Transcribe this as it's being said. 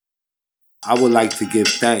I would like to give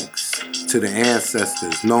thanks to the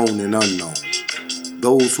ancestors, known and unknown,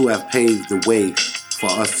 those who have paved the way for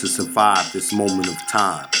us to survive this moment of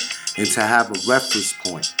time and to have a reference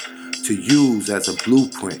point to use as a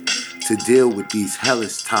blueprint to deal with these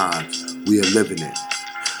hellish times we are living in.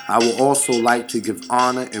 I would also like to give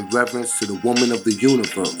honor and reverence to the woman of the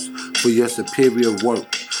universe for your superior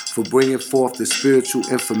work, for bringing forth the spiritual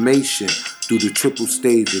information through the triple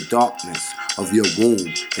stage of darkness of your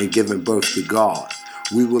womb and giving birth to God.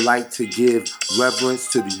 We would like to give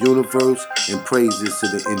reverence to the universe and praises to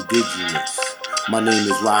the indigenous. My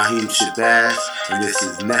name is Raheem Shabazz, and this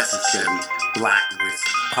is Necessary Blackness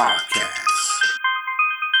Podcast.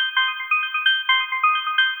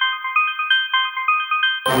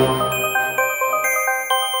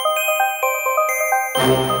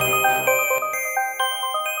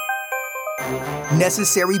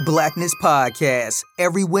 Necessary Blackness Podcast,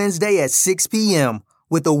 every Wednesday at 6 p.m.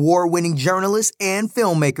 with award-winning journalist and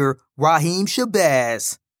filmmaker Raheem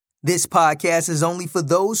Shabazz. This podcast is only for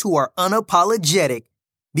those who are unapologetic,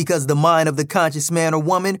 because the mind of the conscious man or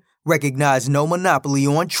woman recognizes no monopoly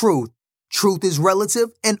on truth. Truth is relative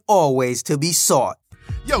and always to be sought.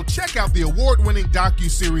 Yo, check out the award-winning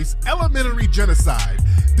docuseries Elementary Genocide.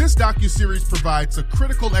 This docuseries provides a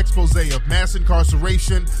critical expose of mass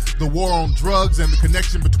incarceration, the war on drugs, and the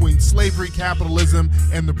connection between slavery, capitalism,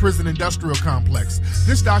 and the prison industrial complex.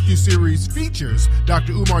 This docuseries features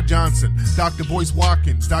Dr. Umar Johnson, Dr. Boyce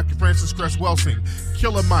Watkins, Dr. Francis Cress Welsing,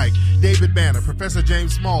 Killer Mike, David Banner, Professor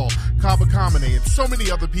James Small, Kaba Kamene, and so many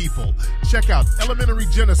other people. Check out Elementary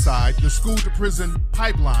Genocide, the school-to-prison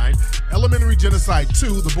pipeline, Elementary Genocide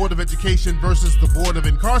 2, the Board of Education versus the Board of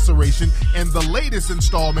Incarceration, and the latest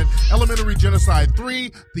installment, Elementary Genocide 3,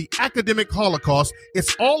 the Academic Holocaust.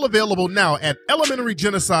 It's all available now at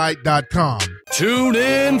elementarygenocide.com. Tune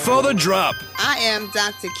in for the drop. I am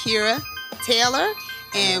Dr. Kira Taylor,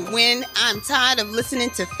 and when I'm tired of listening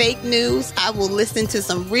to fake news, I will listen to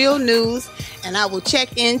some real news, and I will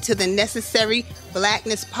check into the Necessary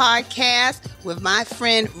Blackness Podcast with my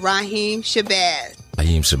friend Raheem Shabazz.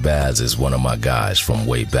 Raheem Shabazz is one of my guys from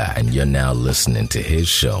way back, and you're now listening to his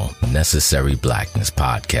show, Necessary Blackness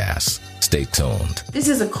Podcast. Stay tuned. This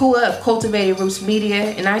is Akua of Cultivated Roots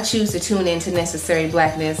Media, and I choose to tune in to Necessary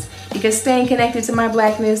Blackness because staying connected to my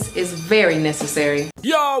blackness is very necessary.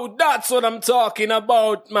 Yo, that's what I'm talking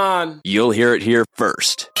about, man. You'll hear it here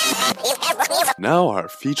first. Now our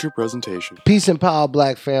feature presentation. Peace and power,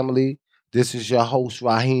 Black family. This is your host,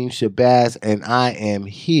 Raheem Shabazz, and I am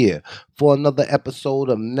here for another episode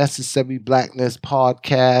of Necessary Blackness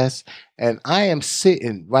Podcast. And I am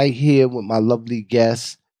sitting right here with my lovely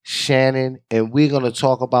guest, Shannon, and we're going to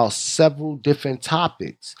talk about several different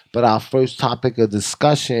topics. But our first topic of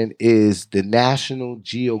discussion is the National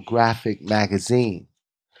Geographic magazine.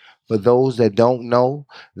 For those that don't know,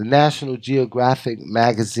 the National Geographic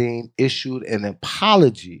magazine issued an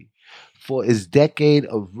apology for its decade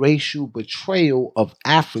of racial betrayal of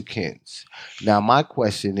Africans. Now, my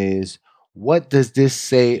question is, what does this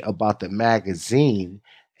say about the magazine?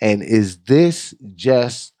 And is this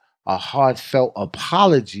just a heartfelt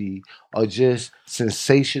apology or just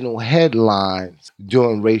sensational headlines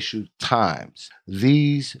during racial times?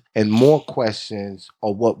 These and more questions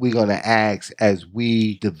are what we're going to ask as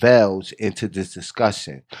we divulge into this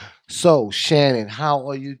discussion. So, Shannon, how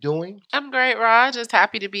are you doing? I'm great, Raj. Just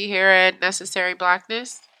happy to be here at Necessary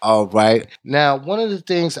Blackness. All right. Now, one of the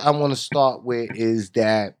things I want to start with is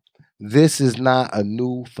that this is not a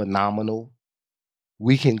new phenomenon.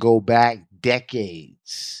 We can go back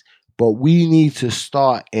decades, but we need to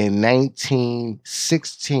start in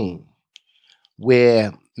 1916,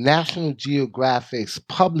 where National Geographic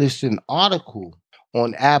published an article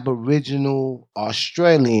on Aboriginal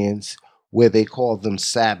Australians where they call them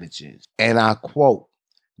savages. And I quote,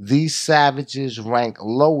 "These savages rank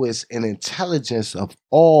lowest in intelligence of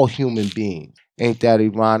all human beings." Ain't that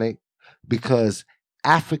ironic? Because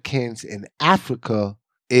Africans in Africa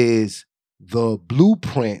is the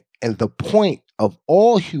blueprint and the point of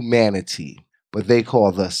all humanity, but they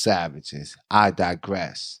call us savages. I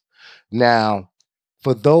digress. Now,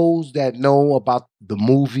 for those that know about the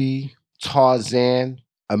movie Tarzan,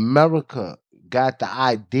 America got the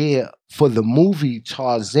idea for the movie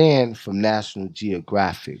Tarzan from National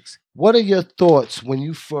Geographic. What are your thoughts when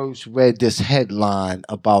you first read this headline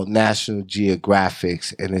about National Geographic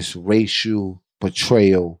and its racial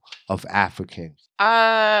portrayal of Africans?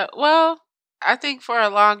 Well, I think for a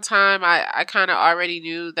long time, I kind of already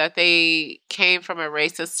knew that they came from a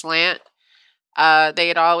racist slant. They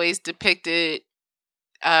had always depicted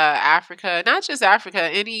Africa, not just Africa,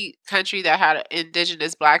 any country that had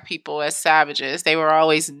indigenous black people as savages. They were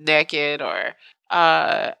always naked or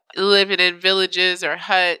living in villages or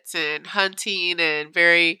huts and hunting and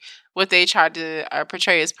very what they tried to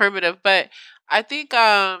portray as primitive. But I think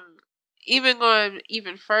even going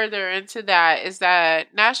even further into that is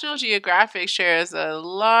that National Geographic shares a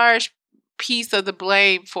large piece of the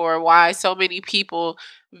blame for why so many people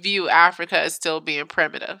view Africa as still being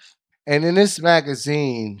primitive. And in this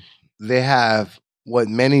magazine, they have what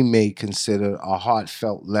many may consider a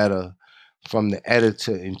heartfelt letter from the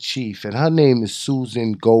editor in chief. And her name is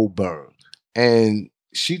Susan Goldberg. And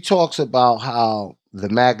she talks about how the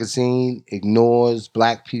magazine ignores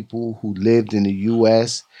black people who lived in the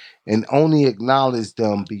U.S. and only acknowledged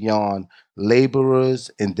them beyond laborers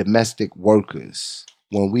and domestic workers,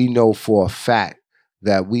 when we know for a fact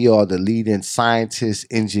that we are the leading scientists,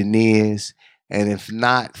 engineers, and if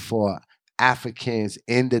not for Africans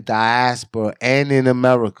in the diaspora and in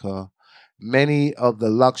America, many of the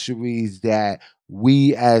luxuries that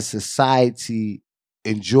we as society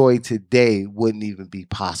enjoy today wouldn't even be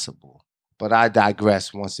possible. But I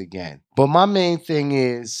digress once again. But my main thing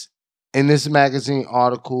is in this magazine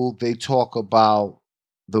article, they talk about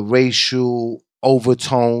the racial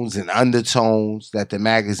overtones and undertones that the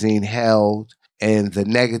magazine held and the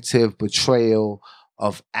negative portrayal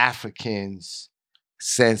of Africans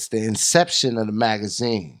since the inception of the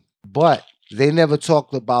magazine. But they never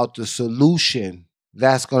talked about the solution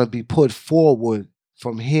that's going to be put forward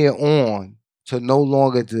from here on to no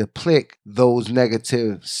longer depict those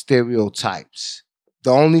negative stereotypes. The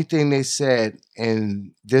only thing they said,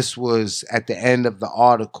 and this was at the end of the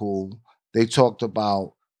article, they talked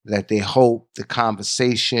about that they hope the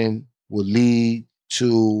conversation will lead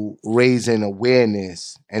to raising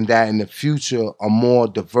awareness and that in the future a more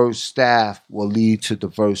diverse staff will lead to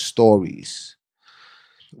diverse stories.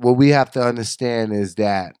 What we have to understand is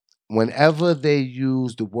that whenever they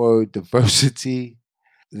use the word diversity,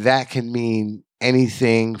 that can mean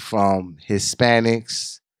anything from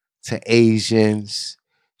Hispanics to Asians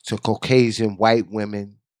to Caucasian white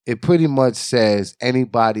women. It pretty much says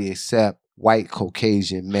anybody except white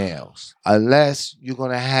Caucasian males. Unless you're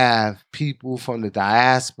going to have people from the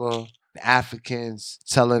diaspora, Africans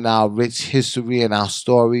telling our rich history and our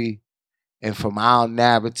story, and from our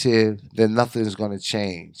narrative, then nothing's going to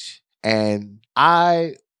change. And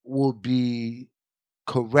I will be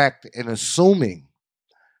correct in assuming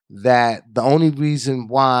that the only reason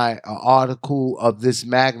why an article of this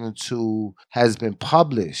magnitude has been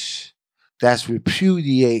published that's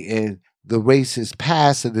repudiating the racist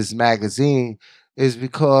past of this magazine is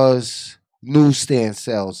because newsstand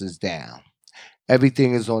sales is down.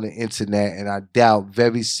 Everything is on the internet, and I doubt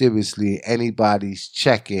very seriously anybody's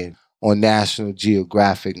checking on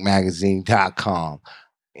nationalgeographicmagazine.com.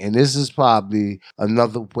 And this is probably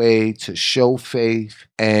another way to show faith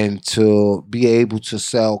and to be able to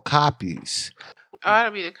sell copies. Oh, I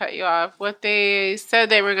don't mean to cut you off. What they said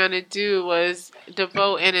they were going to do was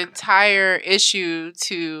devote an entire issue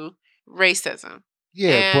to racism.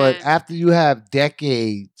 Yeah, but after you have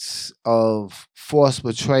decades of forced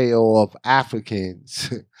portrayal of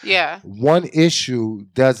Africans, yeah, one issue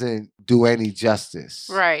doesn't do any justice.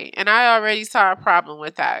 Right. And I already saw a problem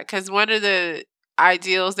with that because one of the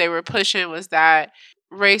ideals they were pushing was that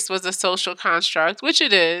race was a social construct, which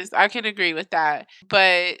it is. I can agree with that.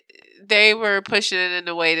 But they were pushing it in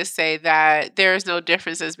a way to say that there's no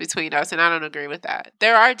differences between us. And I don't agree with that.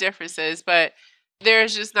 There are differences, but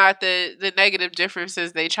there's just not the negative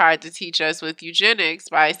differences they tried to teach us with eugenics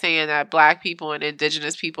by saying that black people and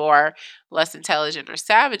indigenous people are less intelligent or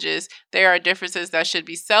savages. There are differences that should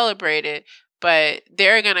be celebrated, but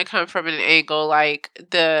they're going to come from an angle like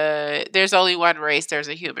there's only one race, there's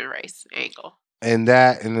a human race angle. And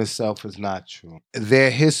that in itself is not true.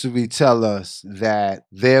 Their history tell us that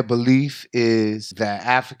their belief is that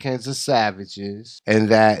Africans are savages and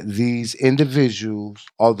that these individuals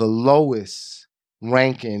are the lowest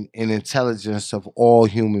ranking in intelligence of all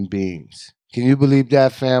human beings. Can you believe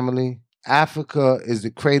that, family? Africa is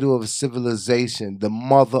the cradle of civilization, the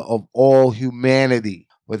mother of all humanity.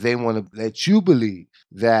 But they want to let you believe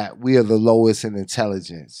that we are the lowest in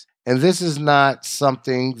intelligence. And this is not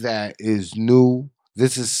something that is new.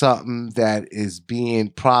 This is something that is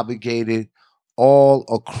being propagated all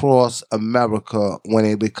across America when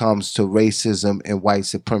it comes to racism and white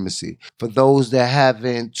supremacy. For those that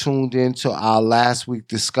haven't tuned into our last week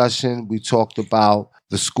discussion, we talked about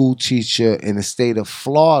the school teacher in the state of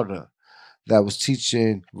Florida that was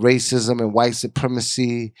teaching racism and white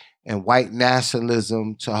supremacy and white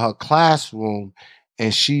nationalism to her classroom.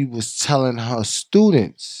 And she was telling her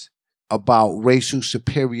students about racial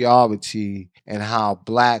superiority and how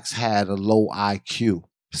blacks had a low IQ.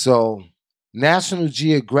 So, National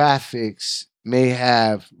Geographics may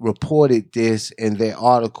have reported this in their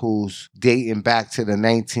articles dating back to the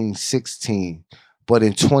 1916, but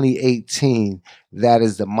in 2018, that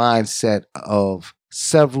is the mindset of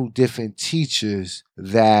several different teachers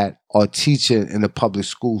that are teaching in the public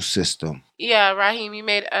school system. Yeah, Raheem, you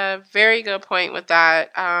made a very good point with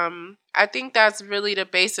that. I think that's really the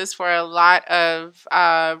basis for a lot of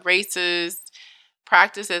racist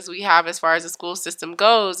practices we have as far as the school system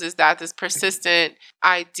goes, is that this persistent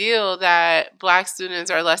ideal that black students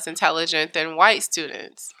are less intelligent than white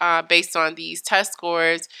students based on these test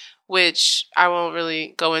scores, which I won't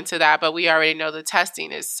really go into that, but we already know the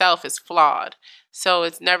testing itself is flawed. So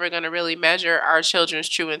it's never going to really measure our children's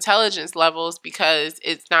true intelligence levels because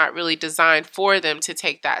it's not really designed for them to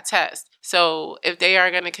take that test. So if they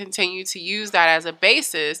are going to continue to use that as a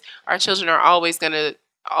basis, our children are always going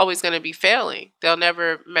to be failing. They'll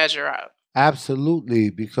never measure up. Absolutely,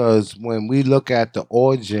 because when we look at the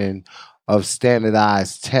origin of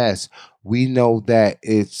standardized tests, we know that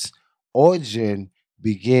its origin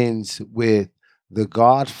begins with the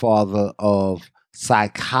godfather of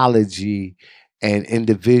psychology and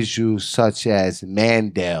individuals such as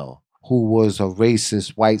Mandel, who was a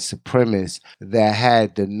racist white supremacist that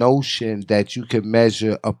had the notion that you could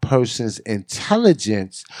measure a person's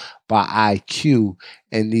intelligence by IQ,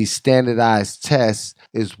 and these standardized tests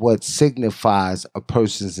is what signifies a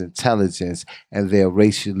person's intelligence, and they're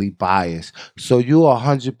racially biased. So you're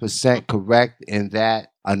 100% correct in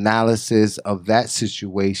that analysis of that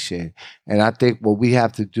situation. And I think what we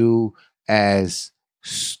have to do as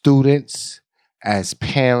students, as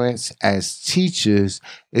parents, as teachers,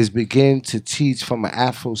 is begin to teach from an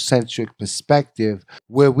Afrocentric perspective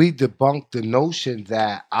where we debunk the notion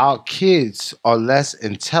that our kids are less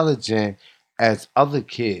intelligent as other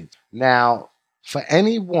kids. Now, for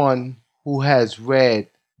anyone who has read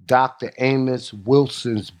Dr. Amos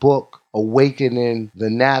Wilson's book, Awakening the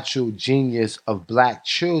Natural Genius of Black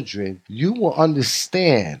Children, you will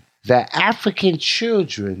understand that African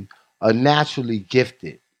children are naturally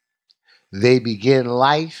gifted. They begin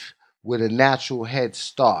life with a natural head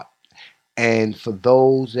start. And for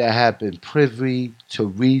those that have been privy to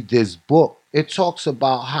read this book, it talks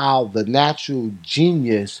about how the natural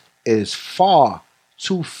genius is far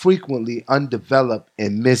too frequently undeveloped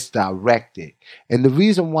and misdirected. And the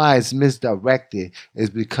reason why it's misdirected is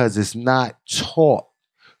because it's not taught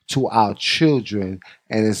to our children,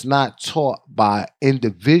 and it's not taught by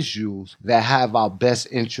individuals that have our best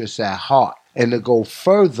interests at heart. And to go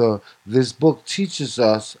further, this book teaches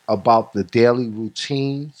us about the daily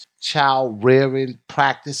routines, child rearing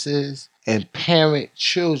practices, and parent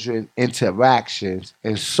children interactions,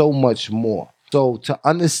 and so much more. So, to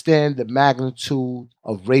understand the magnitude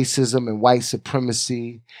of racism and white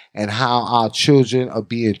supremacy and how our children are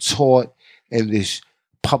being taught in this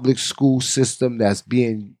public school system that's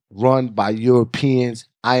being run by Europeans,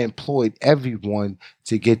 I employed everyone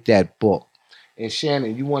to get that book. And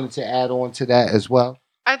Shannon, you wanted to add on to that as well?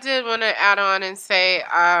 I did want to add on and say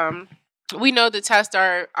we know the tests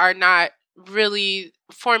are not really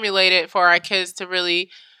formulated for our kids to really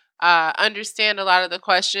understand a lot of the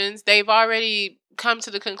questions. They've already come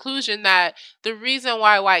to the conclusion that the reason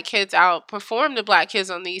why white kids outperform the black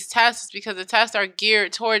kids on these tests is because the tests are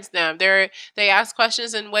geared towards them. They ask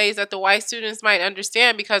questions in ways that the white students might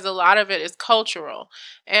understand because a lot of it is cultural.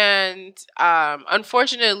 And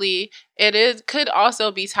unfortunately, could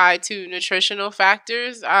also be tied to nutritional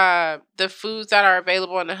factors. The foods that are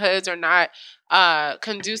available in the hoods are not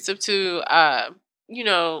conducive to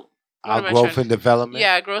our growth and development.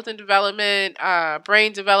 Yeah, growth and development,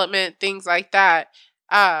 brain development, things like that.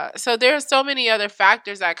 So there are so many other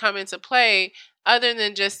factors that come into play other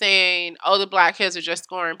than just saying, oh, the black kids are just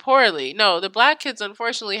scoring poorly. No, the black kids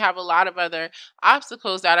unfortunately have a lot of other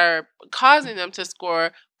obstacles that are causing them to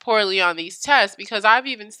score poorly on these tests, because I've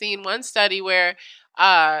even seen one study where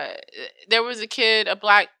there was a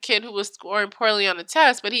black kid who was scoring poorly on the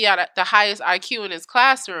test, but he had the highest IQ in his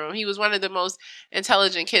classroom. He was one of the most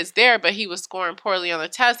intelligent kids there, but he was scoring poorly on the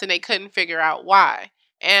test, and they couldn't figure out why.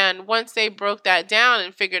 And once they broke that down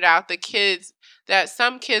and figured out that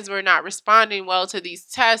some kids were not responding well to these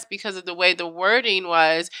tests because of the way the wording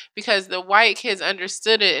was, because the white kids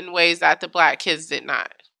understood it in ways that the black kids did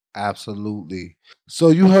not. Absolutely. So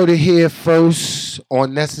you heard it here first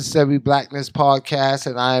on Necessary Blackness Podcast,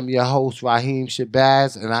 and I am your host, Raheem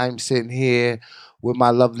Shabazz, and I'm sitting here with my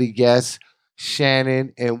lovely guest,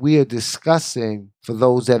 Shannon, and we are discussing, for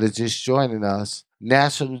those that are just joining us,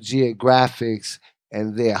 National Geographic's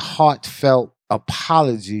and their heartfelt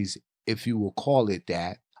apologies if you will call it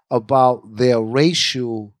that, about their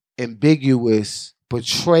racial ambiguous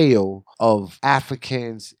portrayal of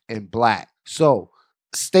Africans and black. So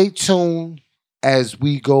stay tuned as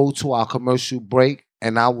we go to our commercial break,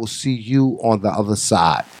 and I will see you on the other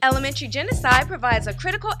side. Elementary Genocide provides a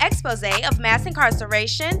critical expose of mass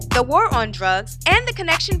incarceration, the war on drugs, and the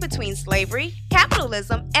connection between slavery,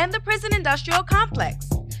 capitalism, and the prison industrial complex.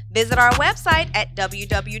 Visit our website at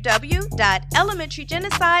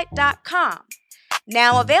www.elementarygenocide.com.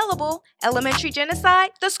 Now available, Elementary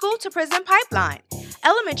Genocide, the School to Prison Pipeline.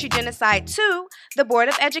 Elementary Genocide 2, the Board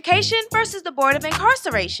of Education versus the Board of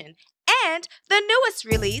Incarceration. And the newest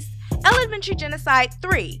release, Elementary Genocide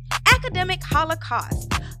 3, Academic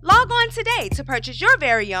Holocaust. Log on today to purchase your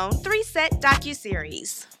very own 3-set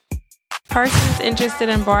docuseries. Persons interested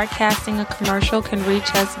in broadcasting a commercial can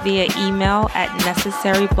reach us via email at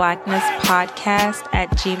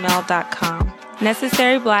necessaryblacknesspodcast@gmail.com.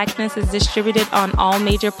 Necessary Blackness is distributed on all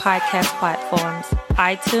major podcast platforms: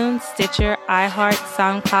 iTunes, Stitcher, iHeart,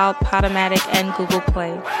 SoundCloud, Podomatic, and Google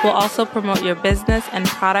Play. We'll also promote your business and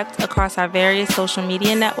product across our various social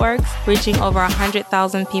media networks, reaching over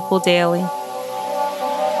 100,000 people daily.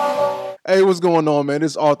 Hey, what's going on, man?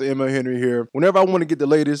 It's Arthur M. Henry here. Whenever I want to get the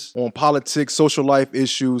latest on politics, social life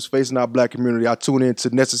issues facing our black community, I tune in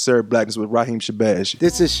to Necessary Blackness with Raheem Shabazz.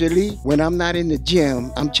 This is Shirley. When I'm not in the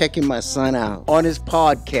gym, I'm checking my son out on his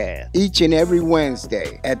podcast each and every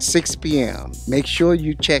Wednesday at 6 p.m. Make sure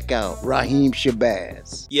you check out Raheem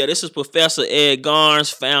Shabazz. Yeah, this is Professor Ed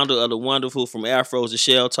Garnes, founder of the wonderful From Afros to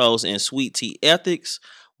Shell Toes and Sweet Tea Ethics.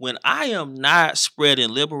 When I am not spreading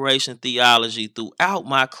liberation theology throughout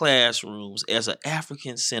my classrooms as an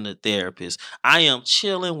African-centered therapist, I am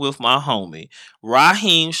chilling with my homie,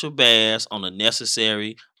 Raheem Shabazz, on the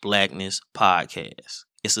Necessary Blackness podcast.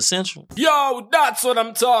 It's essential. Yo, that's what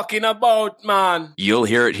I'm talking about, man. You'll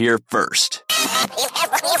hear it here first.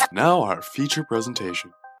 Now our feature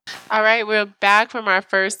presentation. All right, we're back from our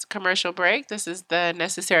first commercial break. This is the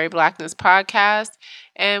Necessary Blackness podcast,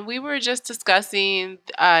 and we were just discussing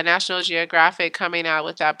National Geographic coming out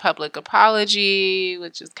with that public apology,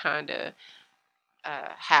 which is kind of a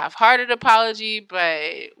half-hearted apology, but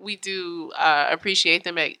we do appreciate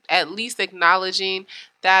them at least acknowledging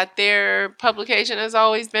that their publication has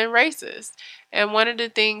always been racist. And one of the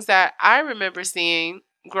things that I remember seeing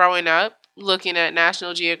growing up, looking at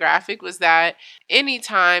National Geographic, was that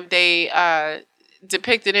anytime they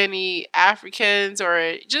depicted any Africans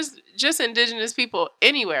or just indigenous people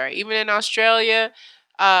anywhere, even in Australia,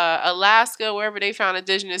 Alaska, wherever they found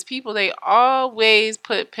indigenous people, they always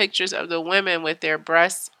put pictures of the women with their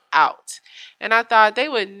breasts out. And I thought they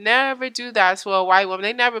would never do that to a white woman.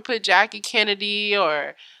 They never put Jackie Kennedy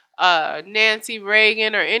or Nancy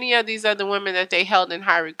Reagan or any of these other women that they held in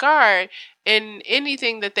high regard in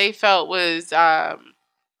anything that they felt was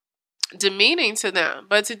demeaning to them.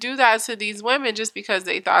 But to do that to these women just because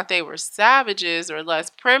they thought they were savages or less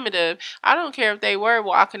primitive, I don't care if they were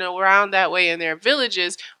walking around that way in their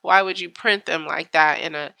villages, why would you print them like that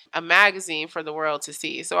in a magazine for the world to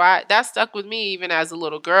see? So that stuck with me even as a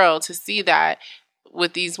little girl, to see that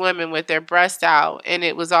with these women with their breasts out, and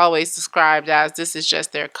it was always described as this is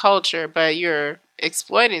just their culture, but you're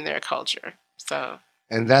exploiting their culture. So,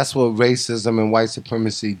 and that's what racism and white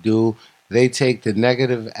supremacy do. They take the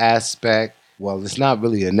negative aspect. Well, it's not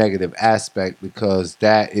really a negative aspect because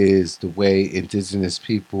that is the way indigenous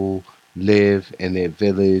people live in their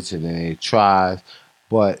village and in their tribe.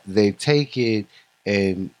 But they take it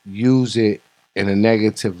and use it in a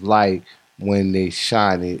negative light when they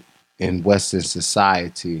shine it in Western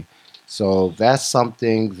society. So that's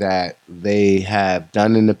something that they have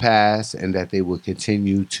done in the past and that they will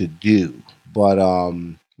continue to do. But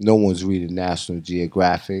no one's reading National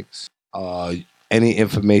Geographics. Any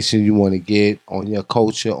information you want to get on your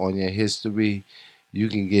culture, on your history, you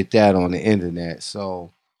can get that on the internet.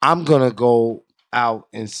 So I'm going to go out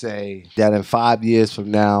and say that in 5 years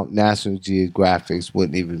from now, National Geographics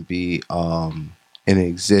wouldn't even be in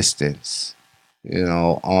existence. You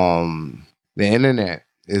know, the internet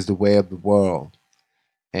is the way of the world.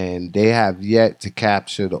 And they have yet to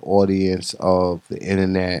capture the audience of the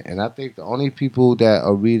internet. And I think the only people that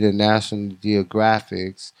are reading National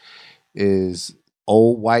Geographics is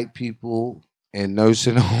old white people in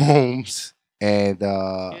nursing homes. And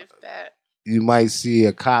you might see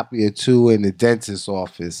a copy or two in the dentist's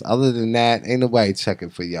office. Other than that, ain't nobody checking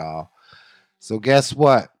for y'all. So guess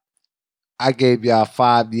what? I gave y'all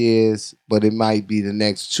 5 years, but it might be the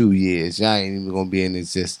next 2 years. Y'all ain't even going to be in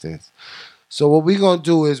existence. So what we're going to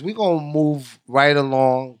do is we're going to move right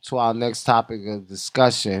along to our next topic of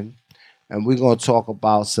discussion. And we're going to talk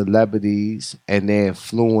about celebrities and their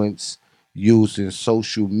influence using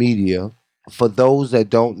social media. For those that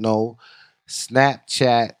don't know,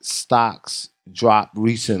 Snapchat stocks dropped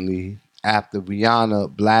recently after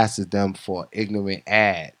Rihanna blasted them for ignorant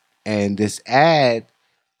ad. And this ad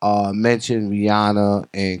mentioned Rihanna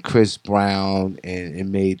and Chris Brown, and it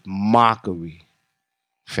made mockery,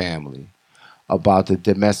 family, about the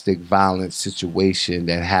domestic violence situation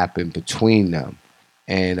that happened between them.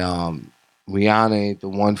 And Rihanna ain't the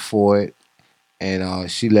one for it,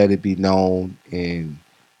 and she let it be known, and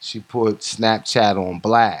she put Snapchat on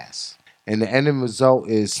blast. And the end result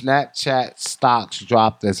is Snapchat stocks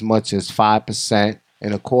dropped as much as 5%.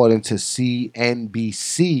 And according to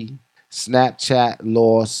CNBC, Snapchat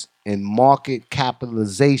lost in market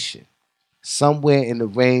capitalization somewhere in the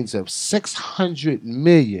range of 600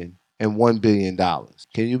 million and $1 billion.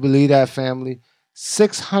 Can you believe that, family?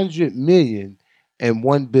 600 million and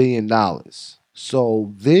 $1 billion.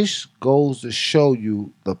 So this goes to show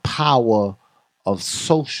you the power of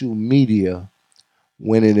social media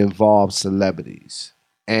when it involves celebrities.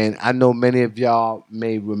 And I know many of y'all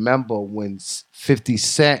may remember when 50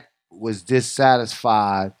 Cent was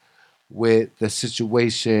dissatisfied with the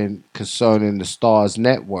situation concerning the Stars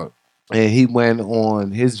Network. And he went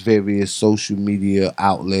on his various social media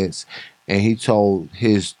outlets and he told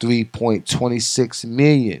his 3.26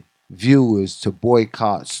 million viewers to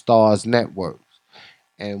boycott Stars Network.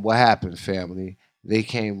 And what happened, family? They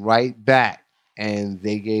came right back and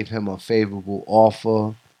they gave him a favorable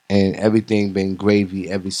offer, and everything been gravy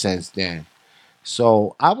ever since then.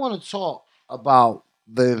 So I want to talk about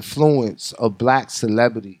the influence of black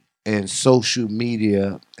celebrity and social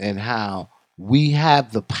media and how we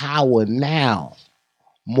have the power now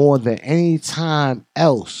more than any time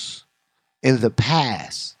else in the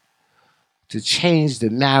past to change the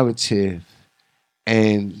narrative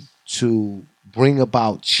and to bring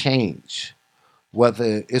about change,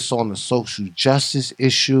 whether it's on a social justice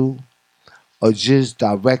issue or just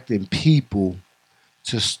directing people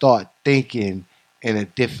to start thinking in a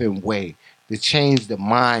different way, to change the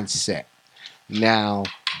mindset. Now,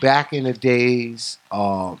 back in the days,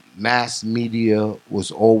 mass media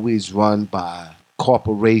was always run by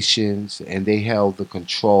corporations and they held the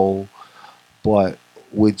control. But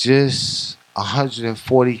with just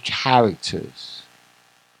 140 characters,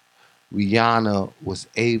 Rihanna was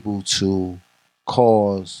able to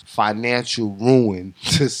cause financial ruin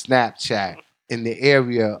to Snapchat in the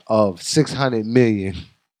area of 600 million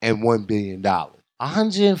and $1 billion.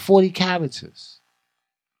 140 characters.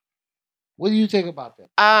 What do you think about that?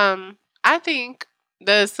 I think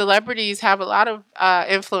the celebrities have a lot of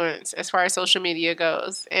influence as far as social media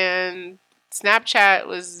goes, and Snapchat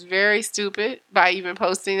was very stupid by even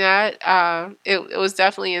posting that. It was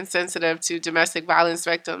definitely insensitive to domestic violence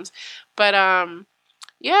victims, but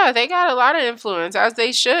yeah, they got a lot of influence, as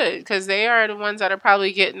they should, because they are the ones that are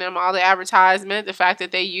probably getting them all the advertisement. The fact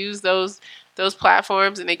that they use those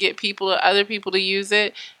platforms and they get other people to use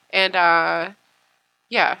it, and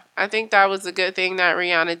yeah, I think that was a good thing that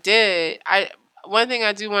Rihanna did. One thing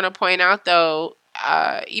I do want to point out though,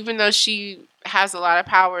 even though she has a lot of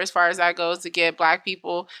power as far as that goes to get black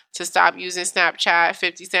people to stop using Snapchat,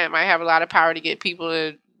 50 Cent might have a lot of power to get people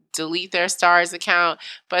to delete their Stars account,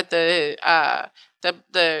 but the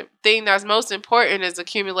thing that's most important is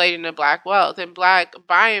accumulating the black wealth, and black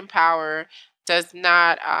buying power does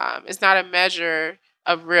not it's not a measure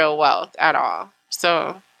of real wealth at all.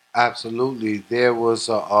 So Absolutely. There was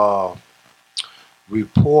a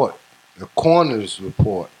report, the coroner's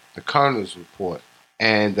report,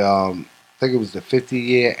 and I think it was the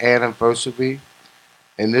 50-year anniversary.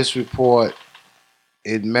 In this report,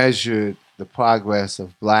 it measured the progress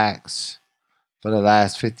of blacks for the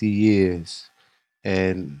last 50 years.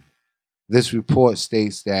 And this report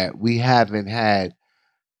states that we haven't had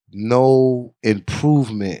no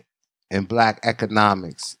improvement in black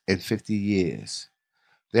economics in 50 years.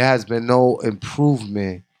 There has been no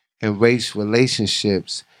improvement in race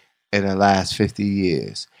relationships in the last 50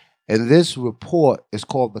 years. And this report is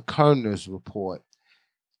called the Kerner's Report.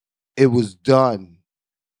 It was done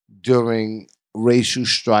during racial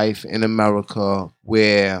strife in America,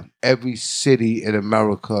 where every city in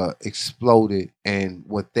America exploded in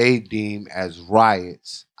what they deem as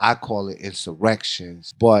riots. I call it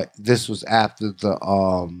insurrections, but this was after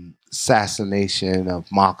the assassination of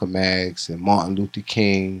Malcolm X and Martin Luther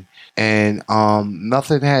King. And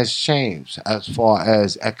nothing has changed as far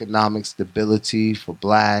as economic stability for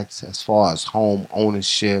blacks, as far as home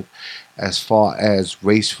ownership, as far as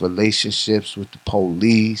race relationships with the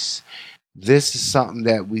police. This is something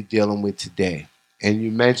that we're dealing with today. And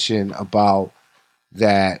you mentioned about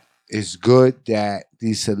that it's good that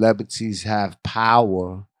these celebrities have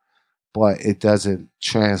power, but it doesn't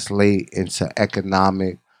translate into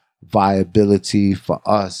economic viability for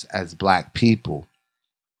us as Black people.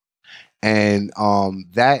 And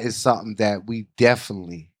that is something that we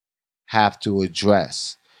definitely have to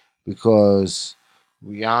address because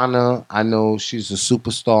Rihanna, I know she's a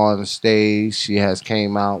superstar on the stage. She has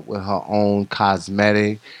came out with her own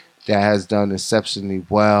cosmetic that has done exceptionally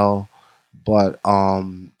well. But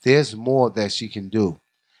there's more that she can do.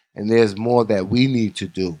 And there's more that we need to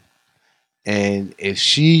do. And if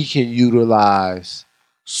she can utilize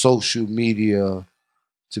social media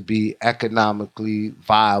to be economically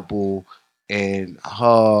viable in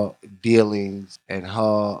her dealings and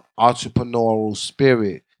her entrepreneurial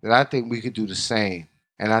spirit, then I think we could do the same.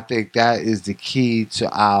 And I think that is the key to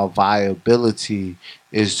our viability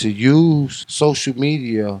is to use social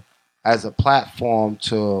media as a platform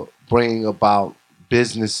to bring about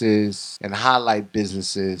businesses and highlight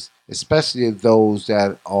businesses, especially those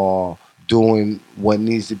that are doing what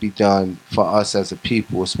needs to be done for us as a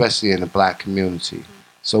people, especially in the Black community.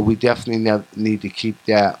 So we definitely need to keep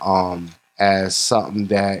that as something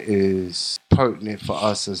that is pertinent for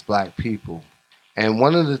us as Black people. And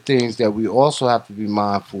one of the things that we also have to be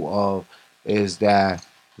mindful of is that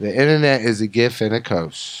the internet is a gift and a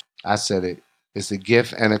curse. I said it. It's a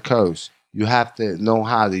gift and a curse. You have to know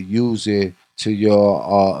how to use it to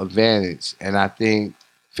your advantage. And I think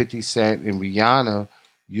 50 Cent and Rihanna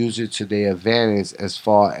use it to their advantage as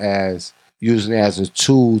far as using it as a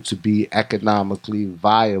tool to be economically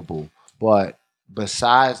viable. But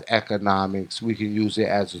besides economics, we can use it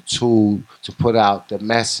as a tool to put out the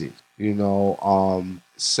message.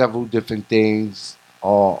 Several different things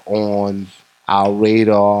are on our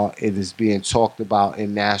radar. It is being talked about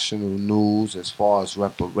in national news as far as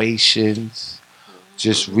reparations.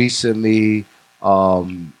 Just recently,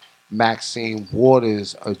 Maxine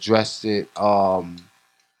Waters addressed it.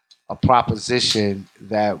 A proposition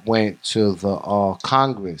that went to the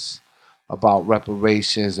Congress about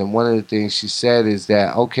reparations. And one of the things she said is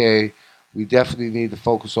that, okay, we definitely need to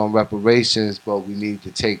focus on reparations, but we need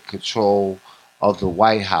to take control of the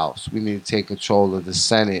White House. We need to take control of the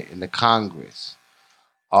Senate and the Congress.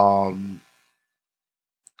 That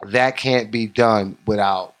can't be done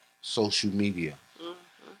without social media.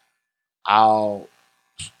 Our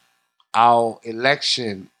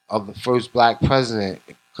election of the first Black president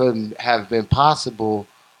couldn't have been possible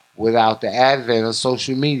without the advent of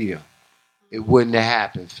social media. It wouldn't have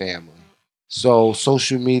happened, family. So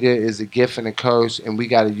social media is a gift and a curse, and we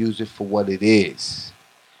got to use it for what it is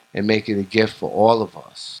and make it a gift for all of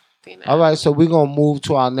us. All right, so we're going to move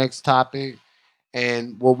to our next topic.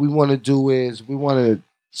 And what we want to do is we want to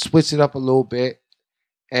switch it up a little bit.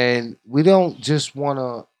 And we don't just want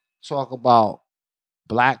to talk about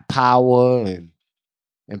Black power and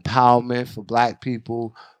empowerment for Black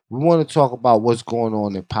people. We want to talk about what's going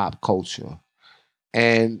on in pop culture.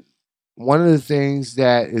 And one of the things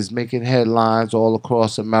that is making headlines all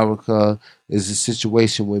across America is the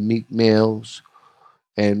situation with Meek Mills.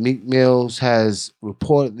 And Meek Mills has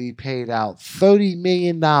reportedly paid out $30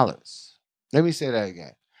 million. Let me say that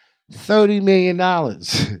again. $30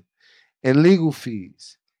 million in legal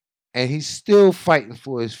fees. And he's still fighting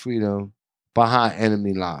for his freedom behind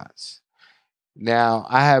enemy lines. Now,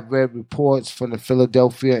 I have read reports from the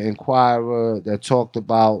Philadelphia Inquirer that talked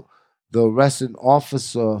about the arresting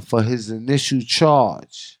officer for his initial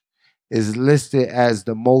charge is listed as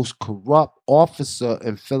the most corrupt officer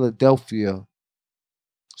in Philadelphia.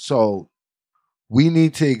 So we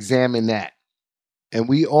need to examine that. And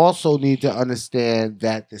we also need to understand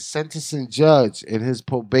that the sentencing judge in his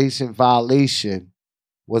probation violation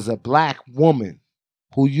was a Black woman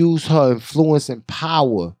who used her influence and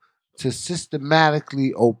power to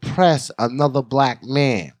systematically oppress another Black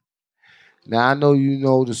man. Now, I know you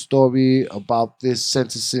know the story about this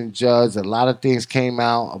sentencing judge. A lot of things came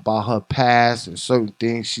out about her past and certain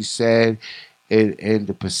things she said in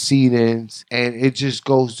the proceedings. And it just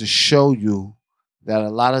goes to show you that a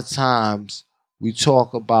lot of times we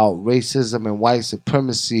talk about racism and white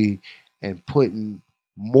supremacy and putting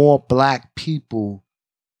more Black people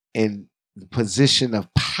in the position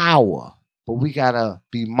of power. But we got to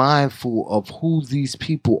be mindful of who these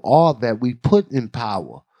people are that we put in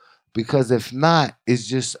power. Because if not, it's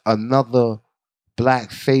just another Black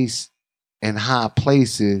face in high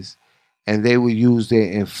places, and they will use their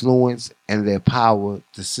influence and their power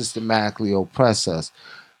to systematically oppress us.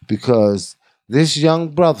 Because this young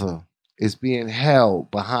brother is being held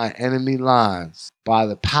behind enemy lines by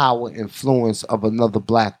the power influence of another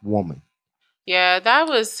Black woman. Yeah, that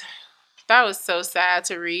was so sad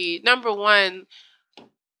to read. Number one,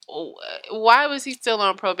 why was he still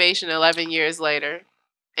on probation 11 years later?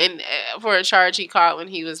 And for a charge he caught when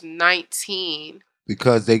he was 19.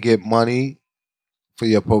 Because they get money for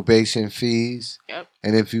your probation fees. Yep.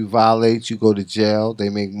 And if you violate, you go to jail. They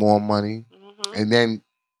make more money. And then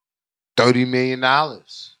 $30 million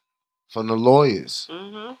from the lawyers.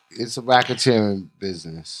 It's a racketeering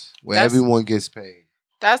business where everyone gets paid.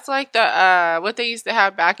 That's like the what they used to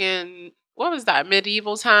have back in, what was that,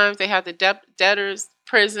 medieval times? They had the debtors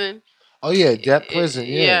prison. Oh yeah, debt prison.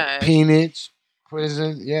 Yeah, peonage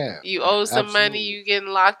prison. Yeah, you owe some money, you getting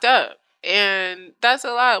locked up, and that's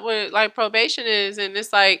a lot. What like probation is, and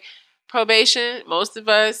it's like probation. Most of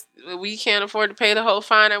us, we can't afford to pay the whole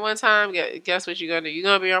fine at one time. Guess what you're gonna do? You're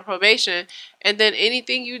gonna be on probation, and then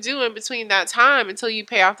anything you do in between that time until you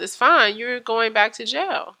pay off this fine, you're going back to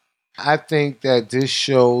jail. I think that this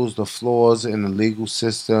shows the flaws in the legal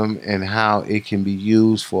system and how it can be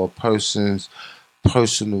used for a person's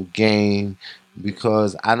personal gain,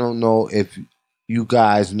 because I don't know if you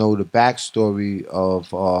guys know the backstory of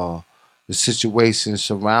the situation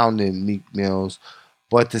surrounding Meek Mills,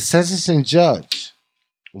 but the sentencing judge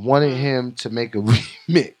wanted him to make a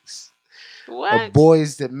remix of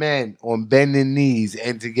Boys to Men on Bending Knees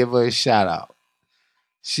and to give her a shout out.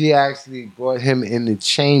 She actually brought him in the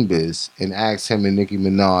chambers and asked him and Nicki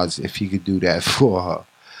Minaj if he could do that for her.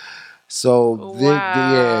 So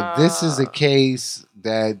this is a case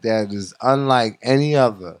that is unlike any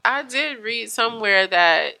other. I did read somewhere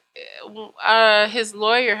that his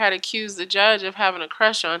lawyer had accused the judge of having a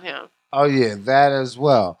crush on him. Oh yeah, that as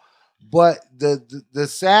well. But the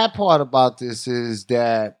sad part about this is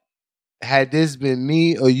that had this been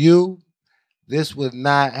me or you, this would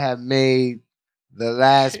not have made the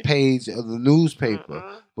last page of the newspaper.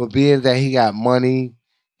 But being that he got money,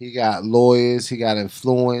 he got lawyers, he got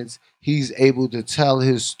influence, he's able to tell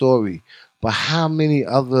his story. But how many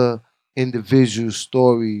other individual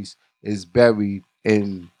stories is buried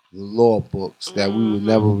in the law books that we will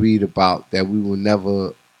never read about, that will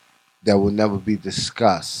never be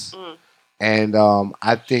discussed? And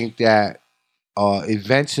I think that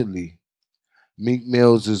eventually Meek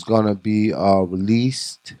Mills is going to be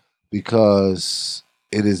released, because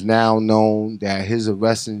it is now known that his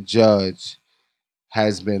arresting judge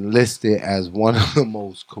has been listed as one of the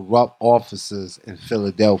most corrupt officers in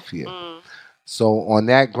Philadelphia. So on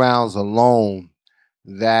that grounds alone,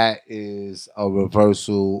 that is a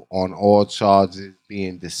reversal on all charges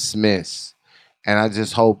being dismissed. And I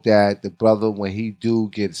just hope that the brother, when he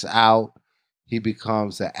gets out, he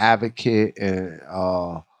becomes an advocate and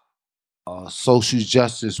a social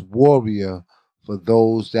justice warrior for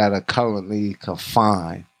those that are currently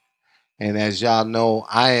confined. And as y'all know,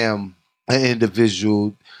 I am an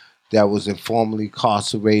individual that was informally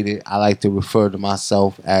incarcerated. I like to refer to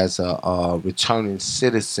myself as a returning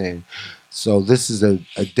citizen. So this is a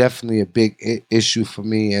definitely a big issue for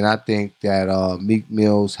me. And I think that Meek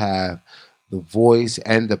Mills have the voice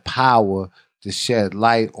and the power to shed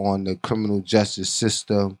light on the criminal justice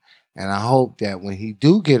system. And I hope that when he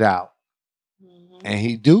do get out, and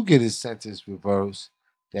he do get his sentence reversed,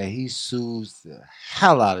 that he sues the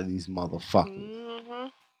hell out of these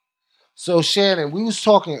motherfuckers. So Shannon, we was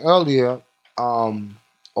talking earlier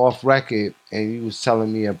off record, and you was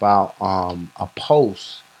telling me about a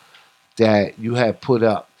post that you had put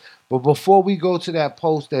up. But before we go to that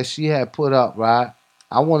post that she had put up, right,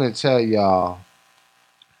 I want to tell y'all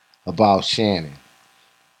about Shannon.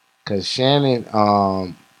 Because Shannon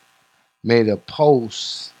made a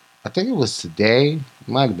post, I think it was today. It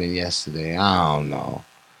might have been yesterday. I don't know.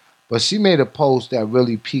 But she made a post that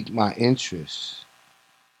really piqued my interest.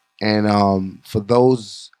 And for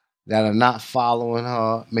those that are not following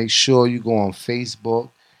her, make sure you go on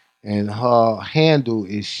Facebook. And her handle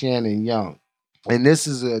is Shannon Young. And this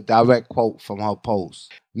is a direct quote from her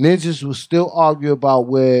post. Ninjas will still argue about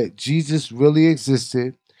where Jesus really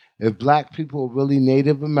existed, if black people are really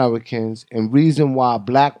Native Americans, and reason why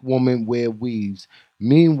black women wear weaves.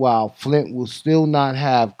 Meanwhile, Flint will still not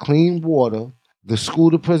have clean water, the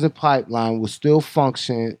school-to-prison pipeline will still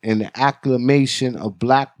function, and the acclamation of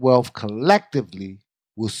black wealth collectively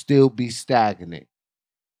will still be stagnant.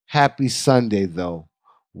 Happy Sunday, though.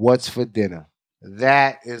 What's for dinner?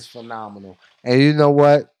 That is phenomenal. And you know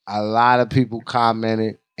what? A lot of people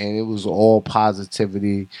commented, and it was all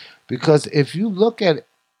positivity. Because if you look at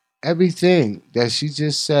everything that she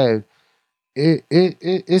just said,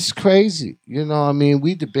 it's crazy. You know what I mean?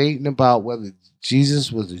 We debating about whether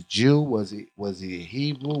Jesus was a Jew, was he a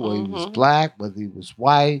Hebrew, whether he was black, whether he was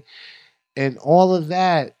white. And all of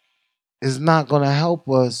that is not going to help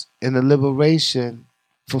us in the liberation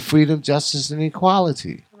for freedom, justice, and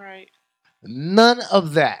equality. Right. None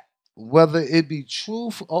of that, whether it be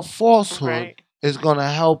truth or falsehood, is going to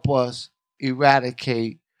help us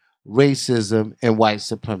eradicate racism and white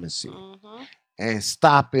supremacy and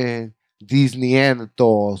stopping these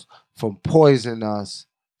Neanderthals from poisoning us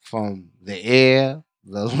from the air,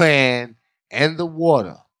 the land, and the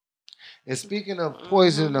water. And speaking of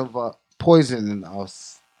poisoning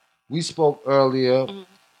us, we spoke earlier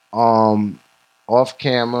off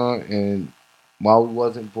camera and while we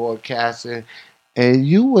wasn't broadcasting, and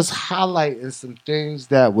you was highlighting some things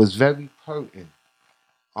that was very pertinent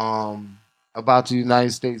about the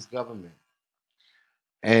United States government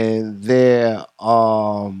and their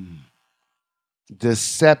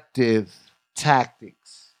deceptive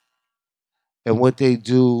tactics and what they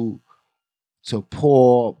do to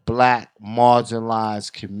poor black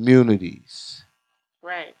marginalized communities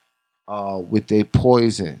Right. with their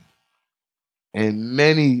poison. And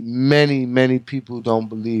many people don't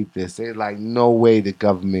believe this. They're like, no way the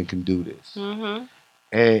government can do this. Mm-hmm.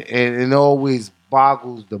 And it always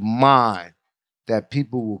boggles the mind that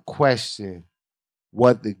people will question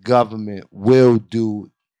what the government will do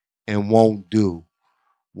and won't do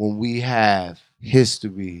when we have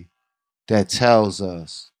history that tells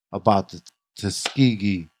us about the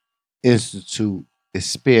Tuskegee Institute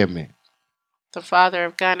experiment. The father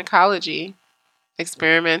of gynecology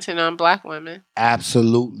experimenting on black women.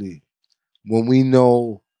 Absolutely. When we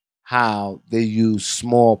know how they use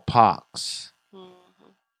smallpox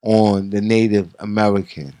on the Native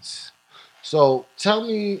Americans. So tell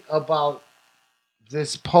me about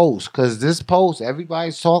this post, because this post,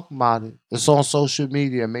 everybody's talking about it. It's on social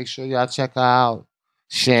media. Make sure y'all check her out.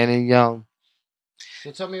 Shannon Young.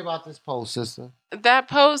 So tell me about this post, sister. That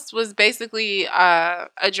post was basically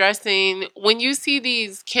addressing when you see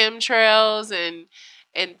these chemtrails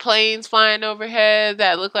and planes flying overhead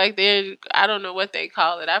that look like they're, I don't know what they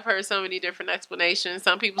call it. I've heard so many different explanations.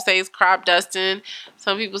 Some people say it's crop dusting.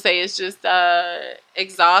 Some people say it's just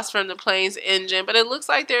exhaust from the plane's engine. But it looks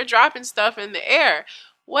like they're dropping stuff in the air.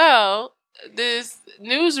 Well, this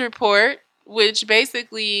news report, which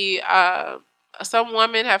basically some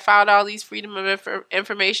woman had filed all these Freedom of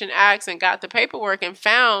Information Acts and got the paperwork and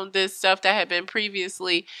found this stuff that had been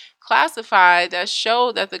previously classified that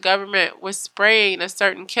showed that the government was spraying a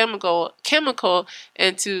certain chemical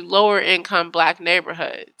into lower income black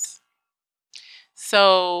neighborhoods.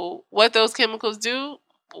 So what those chemicals do,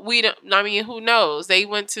 we don't, I mean, who knows? They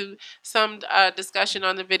went to some discussion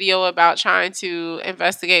on the video about trying to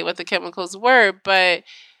investigate what the chemicals were, but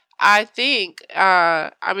I think,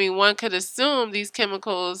 one could assume these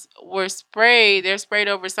chemicals were sprayed. They're sprayed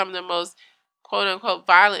over some of the most quote unquote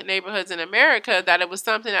violent neighborhoods in America, that it was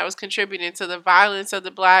something that was contributing to the violence of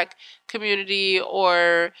the black community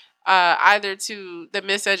or either to the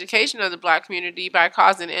miseducation of the black community by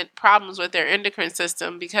causing problems with their endocrine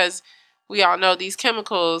system, because we all know these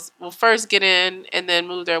chemicals will first get in and then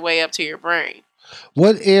move their way up to your brain.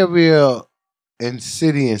 What area and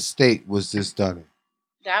city and state was this done in?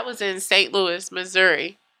 That was in St. Louis,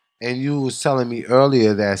 Missouri. And you was telling me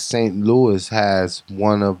earlier that St. Louis has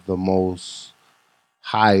one of the most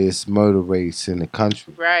highest murder rates in the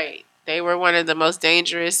country. Right. They were one of the most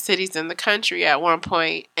dangerous cities in the country at one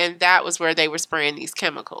point, and that was where they were spraying these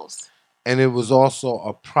chemicals. And it was also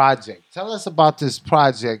a project. Tell us about this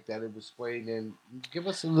project that it was sprayed in. Give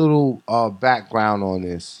us a little background on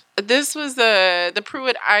this. This was the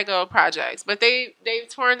Pruitt-Igoe projects, but they've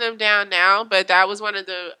torn them down now. But that was one of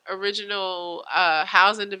the original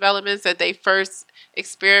housing developments that they first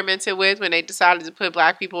experimented with when they decided to put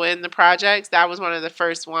black people in the projects. That was one of the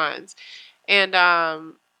first ones. And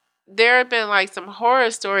there have been like some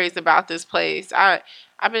horror stories about this place. I've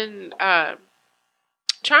been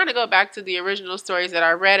trying to go back to the original stories that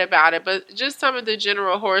I read about it, but just some of the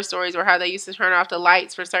general horror stories were how they used to turn off the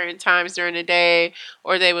lights for certain times during the day,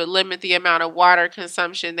 or they would limit the amount of water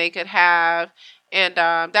consumption they could have. And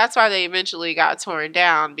that's why they eventually got torn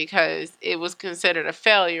down, because it was considered a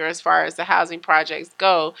failure as far as the housing projects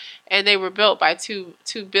go. And they were built by two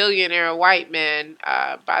billionaire white men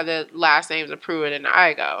by the last names of Pruitt and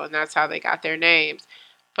Igoe, and that's how they got their names.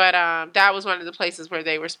 But that was one of the places where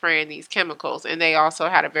they were spraying these chemicals, and they also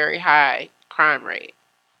had a very high crime rate.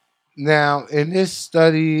 Now, in this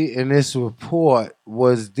study, in this report,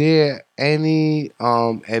 was there any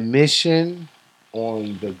admission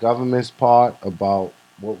on the government's part about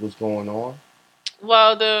what was going on?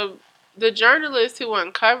 Well, the journalist who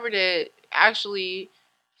uncovered it actually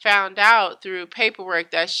found out through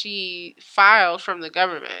paperwork that she filed from the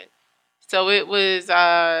government. So it was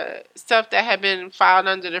stuff that had been filed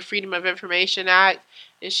under the Freedom of Information Act,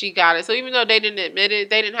 and she got it. So even though they didn't admit it,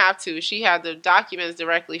 they didn't have to. She had the documents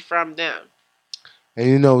directly from them. And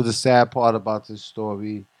you know the sad part about this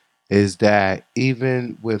story is that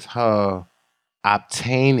even with her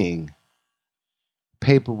obtaining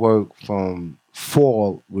paperwork from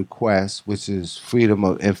FOIL requests, which is Freedom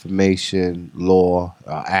of Information Law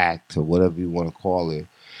or Act or whatever you want to call it,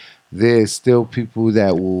 there's still people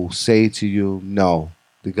that will say to you, no,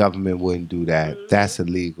 the government wouldn't do that. That's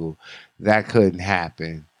illegal. That couldn't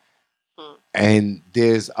happen. And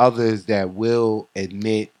there's others that will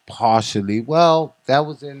admit partially, well, that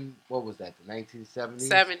was in, what was that, the 1970s?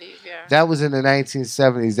 70s, yeah. That was in the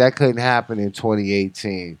 1970s. That couldn't happen in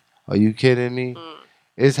 2018. Are you kidding me?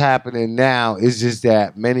 It's happening now. It's just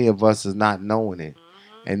that many of us is not knowing it.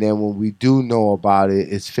 And then when we do know about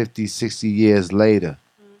it, it's 50, 60 years later.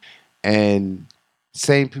 And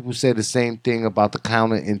same people say the same thing about the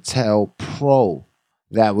counter-intel pro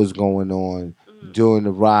that was going on during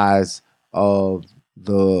the rise of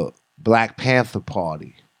the Black Panther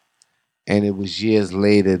Party. And it was years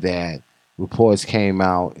later that reports came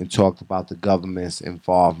out and talked about the government's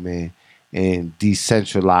involvement in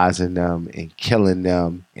decentralizing them and killing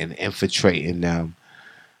them and infiltrating them.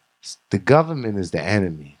 The government is the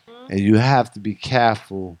enemy. And you have to be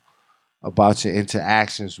careful about your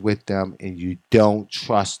interactions with them, and you don't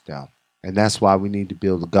trust them. And that's why we need to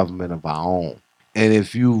build a government of our own. And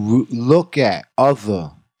if you look at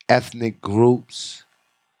other ethnic groups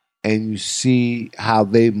and you see how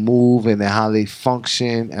they move and how they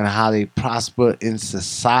function and how they prosper in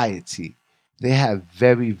society, they have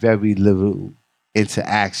very, very little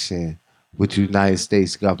interaction with the United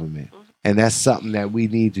States government. And that's something that we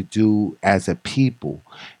need to do as a people.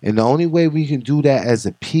 And the only way we can do that as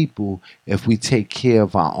a people if we take care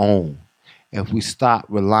of our own. If we stop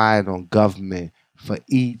relying on government for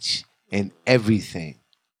each and everything.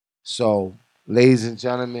 So, ladies and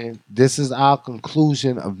gentlemen, this is our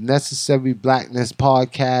conclusion of Necessary Blackness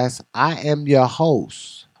Podcast. I am your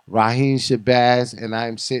host, Raheem Shabazz, and I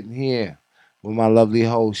am sitting here with my lovely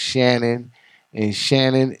host, Shannon. And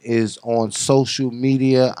Shannon is on social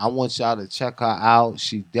media. I want y'all to check her out.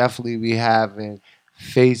 She definitely be having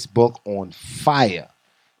Facebook on fire.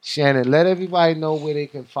 Shannon, let everybody know where they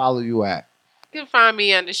can follow you at. You can find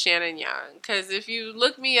me under Shannon Young. Because if you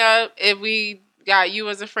look me up, if we got you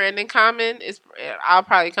as a friend in common, I'll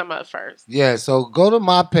probably come up first. Yeah, so go to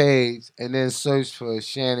my page and then search for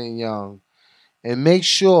Shannon Young. And make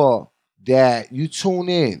sure that you tune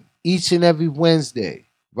in each and every Wednesday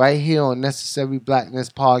right here on Necessary Blackness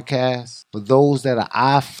Podcast. For those that are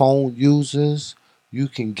iPhone users, you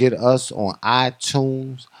can get us on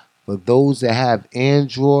iTunes. For those that have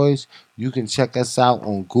Androids, you can check us out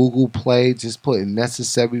on Google Play. Just put in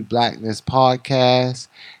Necessary Blackness Podcast.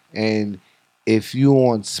 And if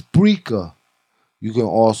you're on Spreaker, you can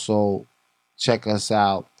also check us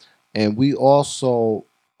out. And we also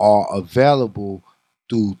are available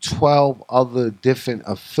through 12 other different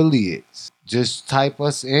affiliates. Just type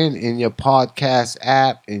us in your podcast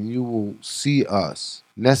app and you will see us.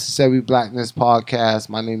 Necessary Blackness Podcast.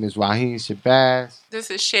 My name is Raheem Shabazz.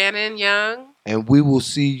 This is Shannon Young. And we will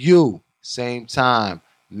see you same time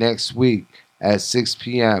next week at 6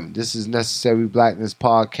 p.m. This is Necessary Blackness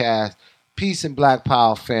Podcast. Peace and Black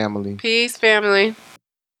Power, family. Peace, family.